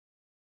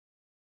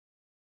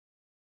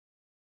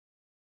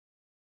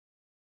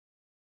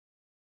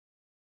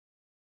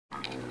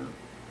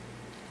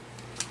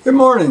Good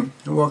morning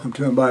and welcome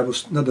to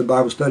another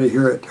Bible study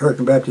here at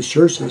Hurricane Baptist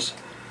Church. This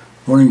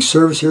morning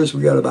service here, so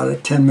we got about a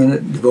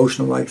 10-minute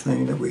devotional-like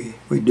thing that we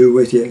do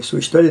with you. So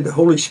we studied the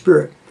Holy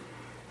Spirit,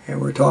 and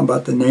we're talking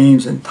about the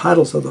names and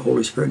titles of the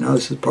Holy Spirit. Now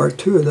this is part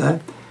 2 of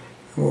that,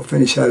 and we'll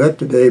finish that up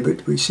today.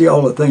 But we see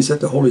all the things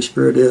that the Holy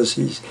Spirit is.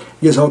 He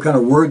gives all kind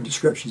of word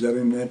descriptions of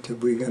him that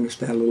we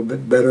understand a little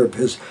bit better of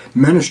his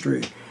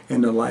ministry in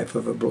the life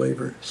of a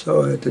believer.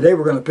 So today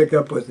we're going to pick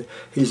up with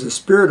he's the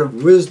Spirit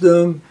of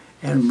wisdom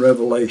and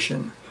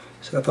revelation.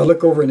 So if I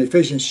look over in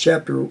Ephesians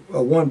chapter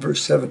 1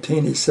 verse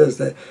 17, he says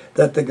that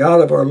the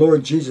God of our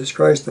Lord Jesus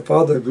Christ, the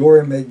Father of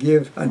glory, may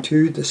give unto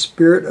you the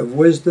spirit of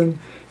wisdom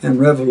and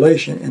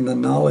revelation in the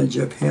knowledge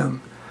of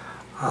him.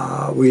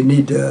 We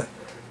need to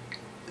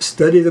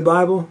study the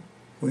Bible.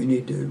 We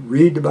need to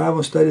read the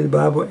Bible, study the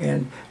Bible,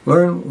 and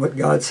learn what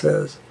God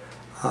says.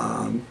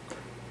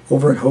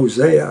 Over in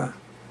Hosea,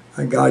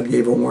 God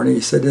gave a warning.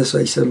 He said this,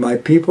 he said, "My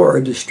people are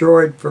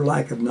destroyed for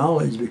lack of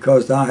knowledge,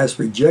 because thou hast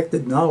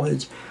rejected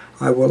knowledge.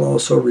 I will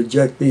also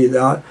reject thee,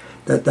 that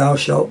thou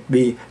shalt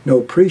be no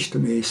priest to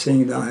me,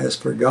 seeing thou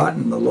hast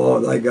forgotten the law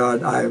of thy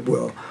God. I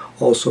will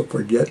also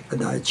forget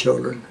thy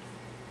children."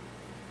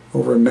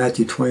 Over in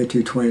Matthew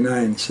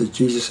 22:29, it says,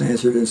 Jesus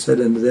answered and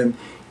said unto them,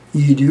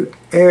 "Ye do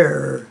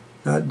err,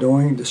 not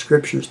knowing the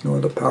Scriptures nor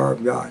the power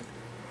of God."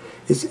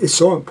 It's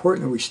so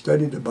important that we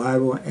study the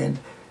Bible. And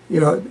you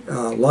know,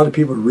 a lot of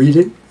people read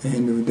it,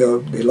 and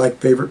they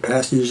like favorite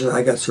passages.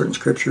 I got certain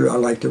scripture I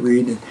like to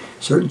read, and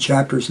certain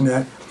chapters and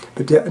that.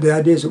 But the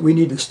idea is that we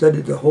need to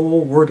study the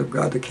whole Word of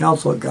God, the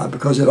counsel of God,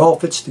 because it all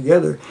fits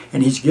together,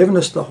 and He's given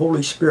us the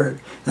Holy Spirit.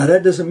 Now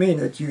that doesn't mean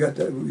that you're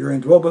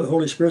indwelled by the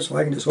Holy Spirit, so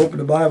I can just open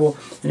the Bible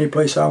any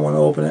place I want to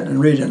open it and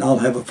read it, and I'll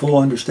have a full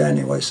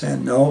understanding of what He's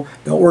saying. No,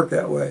 don't work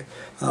that way.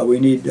 We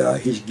need,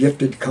 He's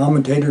gifted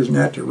commentators and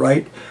that to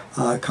write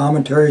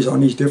commentaries on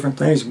these different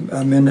things,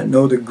 men that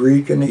know the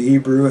Greek and the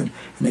Hebrew, and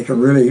they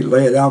can really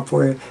lay it out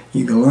for you.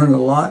 You can learn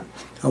a lot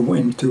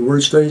through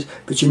word studies,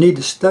 but you need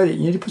to study it.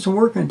 You need to put some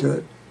work into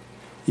it.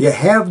 You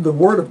have the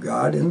Word of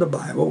God in the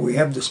Bible. We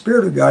have the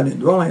Spirit of God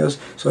indwelling us,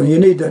 so you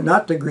need to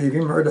not to grieve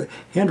Him or to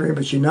hinder Him,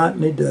 but you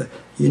need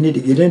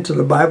to get into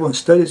the Bible and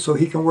study it so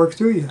He can work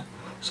through you.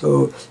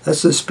 So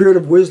that's the Spirit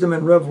of wisdom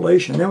and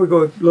revelation. Then we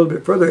go a little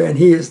bit further, and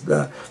He is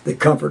the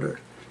Comforter.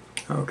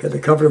 Okay, the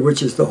Comforter,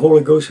 which is the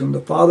Holy Ghost, whom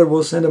the Father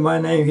will send in my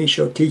name. He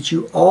shall teach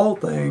you all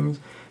things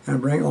and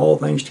bring all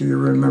things to your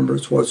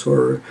remembrance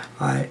whatsoever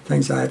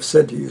things I have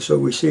said to you. So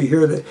we see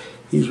here that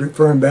He's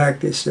referring back.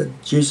 They said,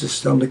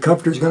 Jesus told them, the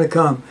Comforter is going to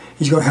come.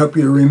 He's going to help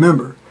you to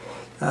remember.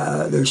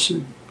 There's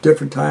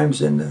different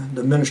times in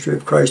the ministry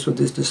of Christ with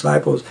His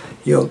disciples.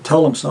 He'll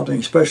tell them something,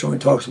 especially when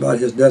He talks about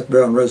His death,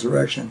 burial, and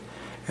resurrection.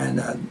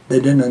 And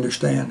they didn't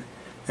understand.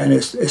 And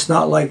it's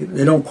not like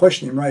they don't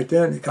question Him right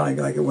then. It kind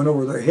of like it went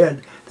over their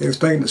head. They were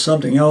thinking of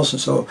something else,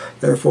 and so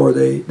therefore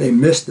they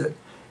missed it.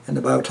 And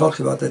the Bible talks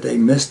about that they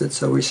missed it.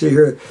 So we see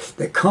here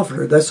the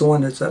Comforter, that's the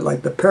one that's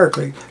like the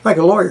Paraclete, like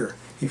a lawyer.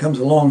 He comes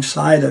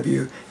alongside of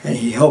you and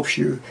He helps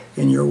you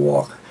in your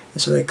walk.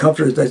 And so that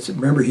Comforter,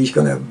 remember, He's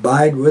going to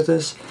abide with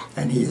us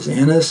and He is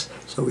in us.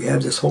 So we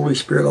have this Holy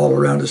Spirit all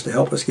around us to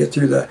help us get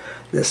through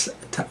this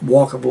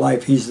walk of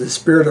life. He's the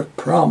Spirit of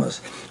promise.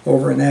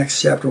 Over in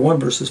Acts chapter 1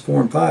 verses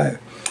 4 and 5.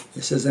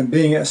 It says, "And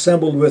being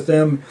assembled with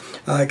them,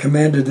 I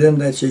commanded them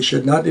that ye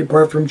should not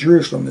depart from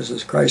Jerusalem." This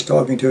is Christ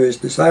talking to His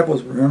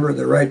disciples. Remember,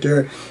 they're right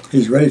there.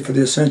 He's ready for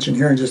the ascension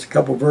here in just a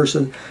couple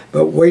verses.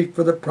 "But wait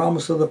for the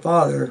promise of the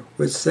Father,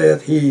 which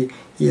saith He,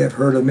 ye have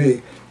heard of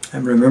me."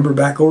 And remember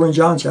back over in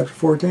John chapter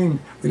 14,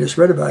 we just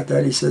read about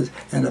that. He says,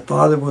 "And the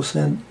Father will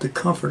send the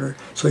Comforter."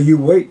 So you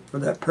wait for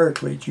that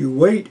Paraclete. You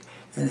wait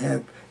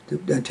and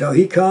until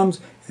He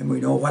comes. And we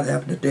know what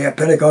happened the day of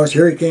Pentecost.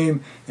 Here He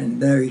came,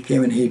 and there He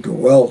came, and He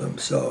dwelled them.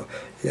 So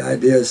the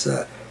idea is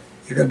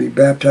you're going to be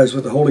baptized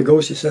with the Holy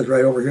Ghost. He says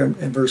right over here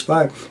in verse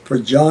 5, "For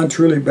John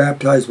truly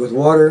baptized with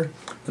water,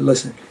 but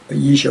listen, but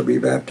ye shall be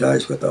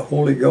baptized with the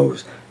Holy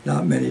Ghost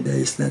not many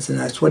days since." And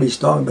that's what He's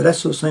talking about.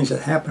 That's those things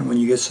that happen when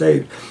you get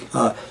saved.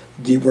 We're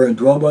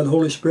indwelled by the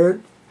Holy Spirit.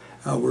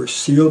 We're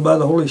sealed by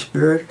the Holy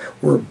Spirit.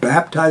 We're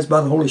baptized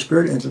by the Holy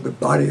Spirit into the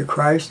body of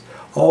Christ.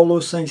 All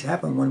those things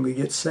happen when we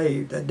get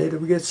saved. That day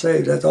that we get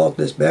saved, that's all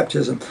this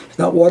baptism. It's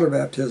not water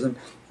baptism,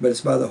 but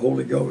it's by the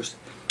Holy Ghost.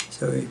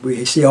 So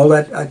we see all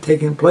that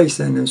taking place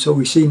then. And so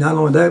we see not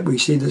only that, we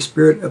see the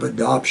spirit of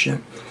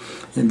adoption.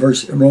 In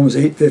Romans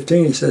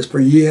 8:15, it says, "For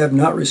ye have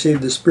not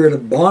received the spirit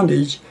of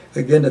bondage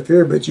again to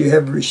fear, but ye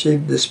have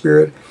received the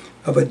spirit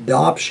of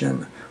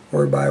adoption,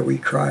 whereby we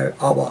cry,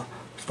 Abba,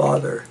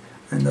 Father."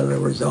 In other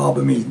words,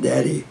 Abba means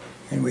daddy.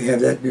 And we have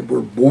that, we're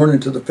born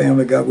into the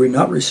family of God. We've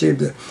not received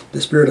the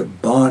spirit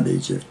of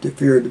bondage, to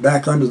fear,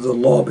 back under the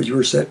law, but you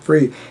were set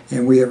free.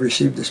 And we have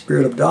received the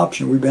spirit of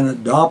adoption. We've been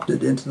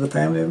adopted into the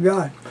family of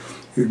God.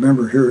 You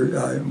remember here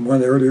in one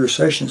of the earlier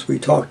sessions, we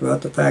talked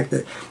about the fact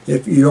that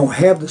if you don't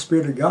have the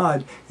Spirit of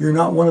God, you're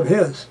not one of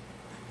His.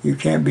 You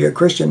can't be a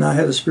Christian and not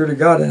have the Spirit of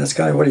God. And that's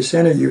kind of what He's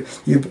saying to you.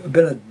 You've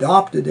been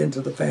adopted into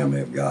the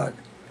family of God.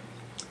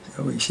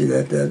 So we see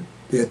that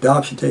the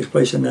adoption takes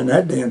place. And in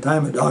that day and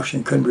time,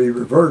 adoption couldn't be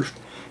reversed.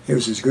 It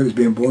was as good as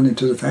being born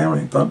into the family.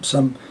 And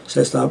some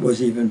says that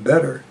was even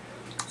better.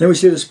 Then we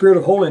see the spirit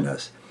of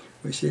holiness.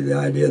 We see the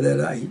idea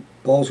that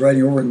Paul's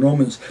writing over in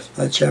Romans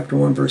chapter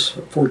 1, verse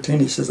 14.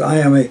 He says, I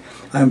am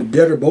a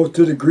debtor both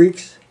to the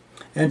Greeks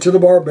and to the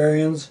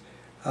barbarians,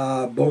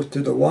 both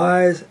to the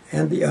wise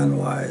and the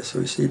unwise. So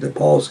we see that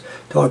Paul's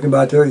talking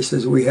about there. He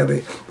says we have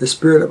the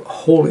spirit of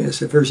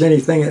holiness. If there's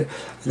anything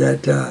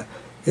that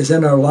is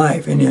in our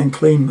life, any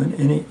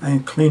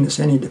uncleanness,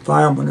 any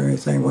defilement or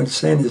anything, what it's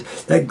saying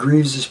is that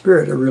grieves the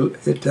spirit.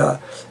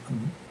 It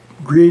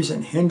grieves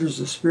and hinders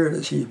the spirit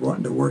as he's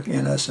wanting to work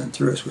in us and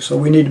through us. So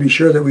we need to be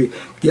sure that we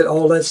get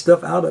all that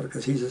stuff out of it,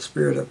 because he's a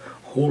spirit of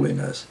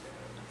holiness.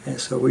 And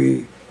so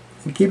we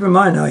keep in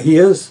mind now, he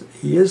is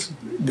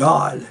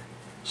God.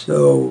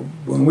 So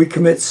when we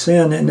commit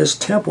sin in this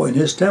temple,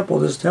 this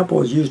temple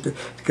is used to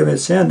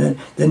commit sin,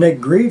 then that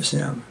grieves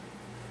him.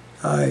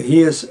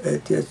 He is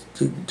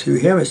to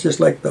him, it's just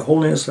like the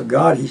holiness of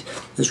God. He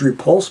is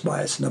repulsed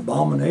by it. It's an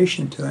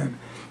abomination to him.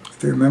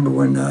 If you remember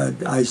when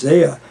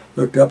Isaiah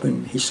looked up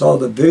and he saw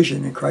the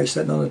vision and Christ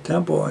sitting on the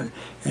temple, and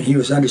he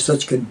was under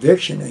such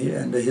conviction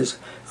and his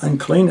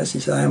uncleanness. He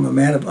said, I am a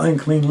man of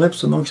unclean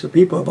lips amongst the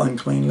people of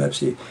unclean lips.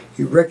 He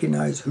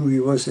recognized who he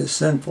was, his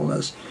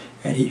sinfulness,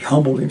 and he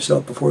humbled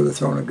himself before the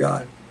throne of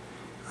God.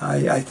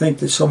 I think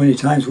that so many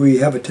times we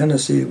have a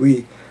tendency,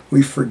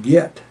 we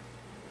forget.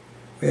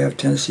 We have a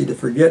tendency to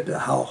forget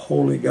how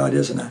holy God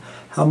is and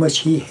how much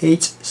he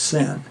hates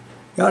sin.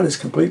 God is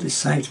completely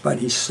sanctified.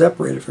 He's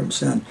separated from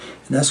sin.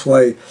 And that's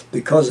why,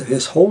 because of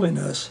his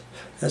holiness,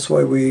 that's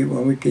why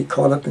when we get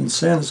caught up in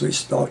sin, as we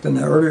talked in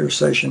the earlier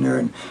session there,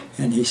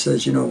 and he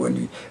says, you know,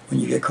 when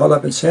you get caught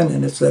up in sin,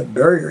 and it's that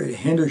barrier, it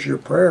hinders your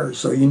prayers.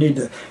 So you need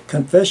to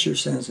confess your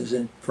sins, as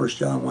in 1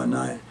 John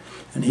 1:9.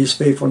 And he's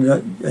faithful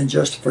and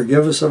just to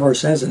forgive us of our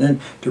sins, and then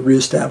to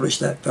reestablish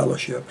that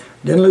fellowship.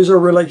 Didn't lose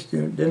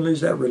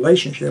that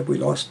relationship. We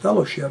lost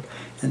fellowship.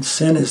 And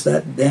sin is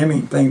that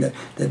damning thing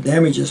that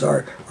damages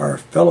our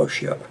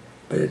fellowship.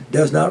 But it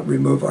does not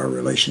remove our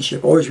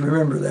relationship. Always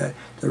remember that.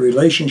 The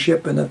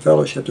relationship and the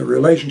fellowship. The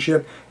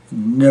relationship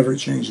never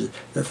changes.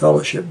 The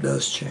fellowship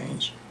does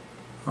change.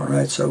 All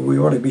right, so we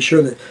want to be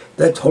sure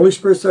that Holy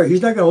Spirit's there.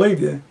 He's not going to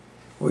leave you.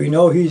 We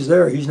know he's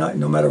there. He's not,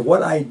 no matter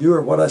what I do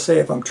or what I say,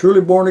 if I'm truly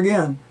born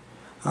again,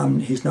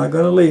 he's not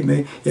going to leave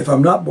me. If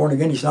I'm not born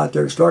again, he's not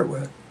there to start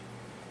with.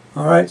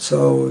 All right,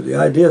 so the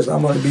idea is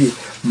I'm going to be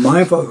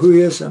mindful of who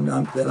he is, and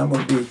that I'm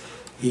going to be,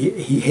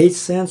 he hates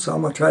sin, so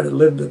I'm going to try to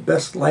live the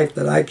best life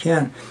that I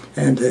can,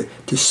 and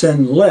to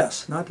sin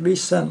less. Not to be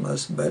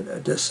sinless,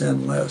 but to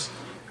sin less.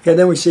 Okay,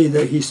 then we see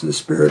that he's the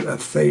spirit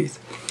of faith.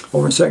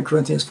 Over in 2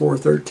 Corinthians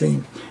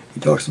 4:13. He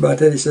talks about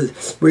that. He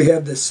says, we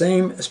have the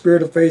same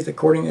spirit of faith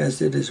according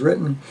as it is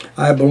written,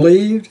 I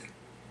believed,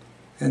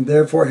 and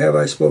therefore have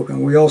I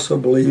spoken. We also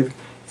believe,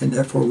 and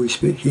therefore we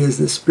speak. He is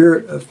the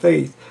spirit of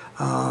faith.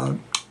 When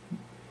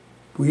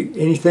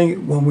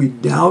we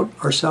doubt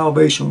our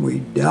salvation, we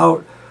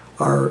doubt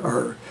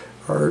our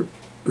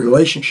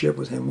relationship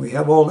with him, we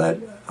have all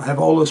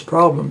those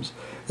problems,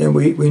 then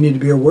we need to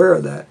be aware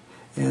of that.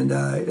 And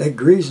that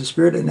grieves the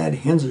spirit, and that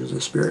hinders the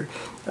spirit.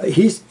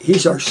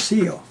 He's our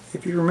seal.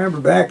 If you remember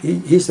back,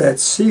 he's that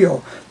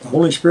seal. The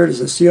Holy Spirit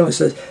is a seal. He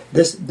says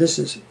this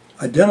is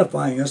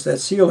identifying us. That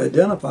seal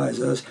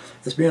identifies us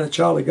as being a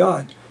child of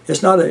God.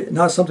 It's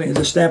not something that's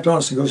just stamped on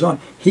us and goes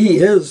on. He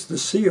is the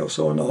seal.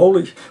 So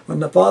when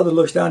the Father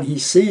looks down, he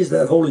sees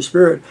that Holy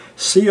Spirit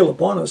seal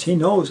upon us. He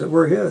knows that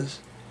we're his.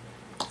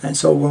 And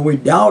so when we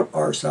doubt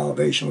our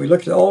salvation, we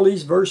look at all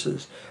these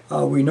verses,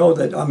 we know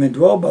that I'm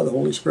indwelled by the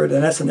Holy Spirit,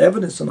 and that's an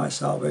evidence of my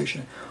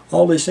salvation.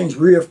 All these things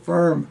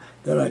reaffirm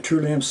that I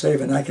truly am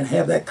saved, and I can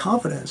have that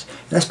confidence.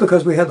 And that's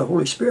because we have the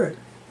Holy Spirit.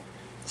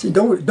 See,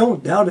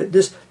 don't doubt it.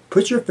 Just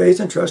put your faith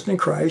and trust in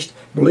Christ,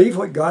 believe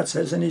what God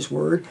says in his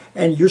word,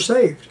 and you're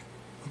saved.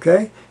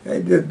 Okay?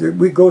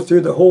 We go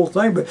through the whole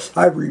thing, but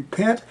I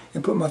repent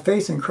and put my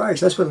faith in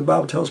Christ. That's what the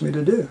Bible tells me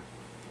to do.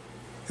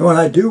 And when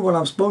I do what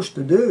I'm supposed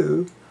to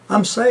do,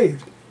 I'm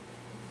saved.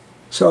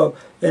 So,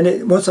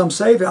 once I'm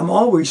saved, I'm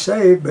always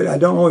saved, but I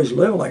don't always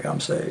live like I'm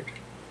saved.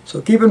 So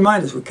keep in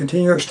mind, as we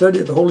continue our study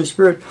of the Holy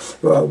Spirit,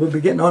 we'll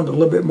be getting on to a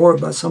little bit more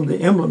about some of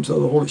the emblems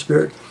of the Holy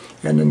Spirit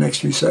in the next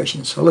few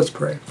sessions. So let's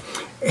pray.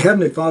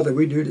 Heavenly Father,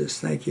 we do just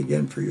thank you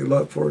again for your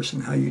love for us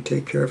and how you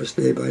take care of us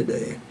day by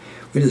day.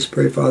 We just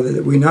pray, Father,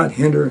 that we not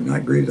hinder and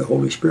not grieve the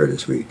Holy Spirit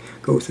as we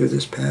go through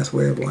this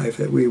pathway of life,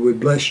 that we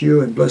would bless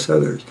you and bless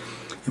others.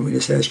 And we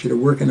just ask you to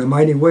work in a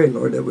mighty way,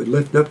 Lord, that would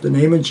lift up the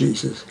name of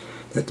Jesus,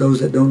 that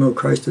those that don't know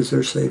Christ as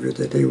their Savior,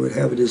 that they would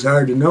have a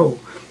desire to know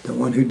the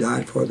one who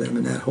died for them.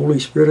 And that Holy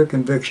Spirit of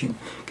conviction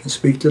can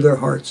speak to their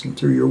hearts, and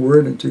through your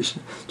word and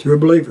through a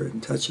believer,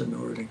 and touch them,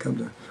 Lord,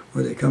 and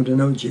where they come to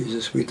know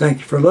Jesus. We thank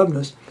you for loving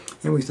us,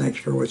 and we thank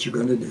you for what you're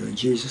going to do. In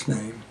Jesus'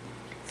 name,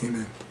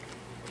 amen.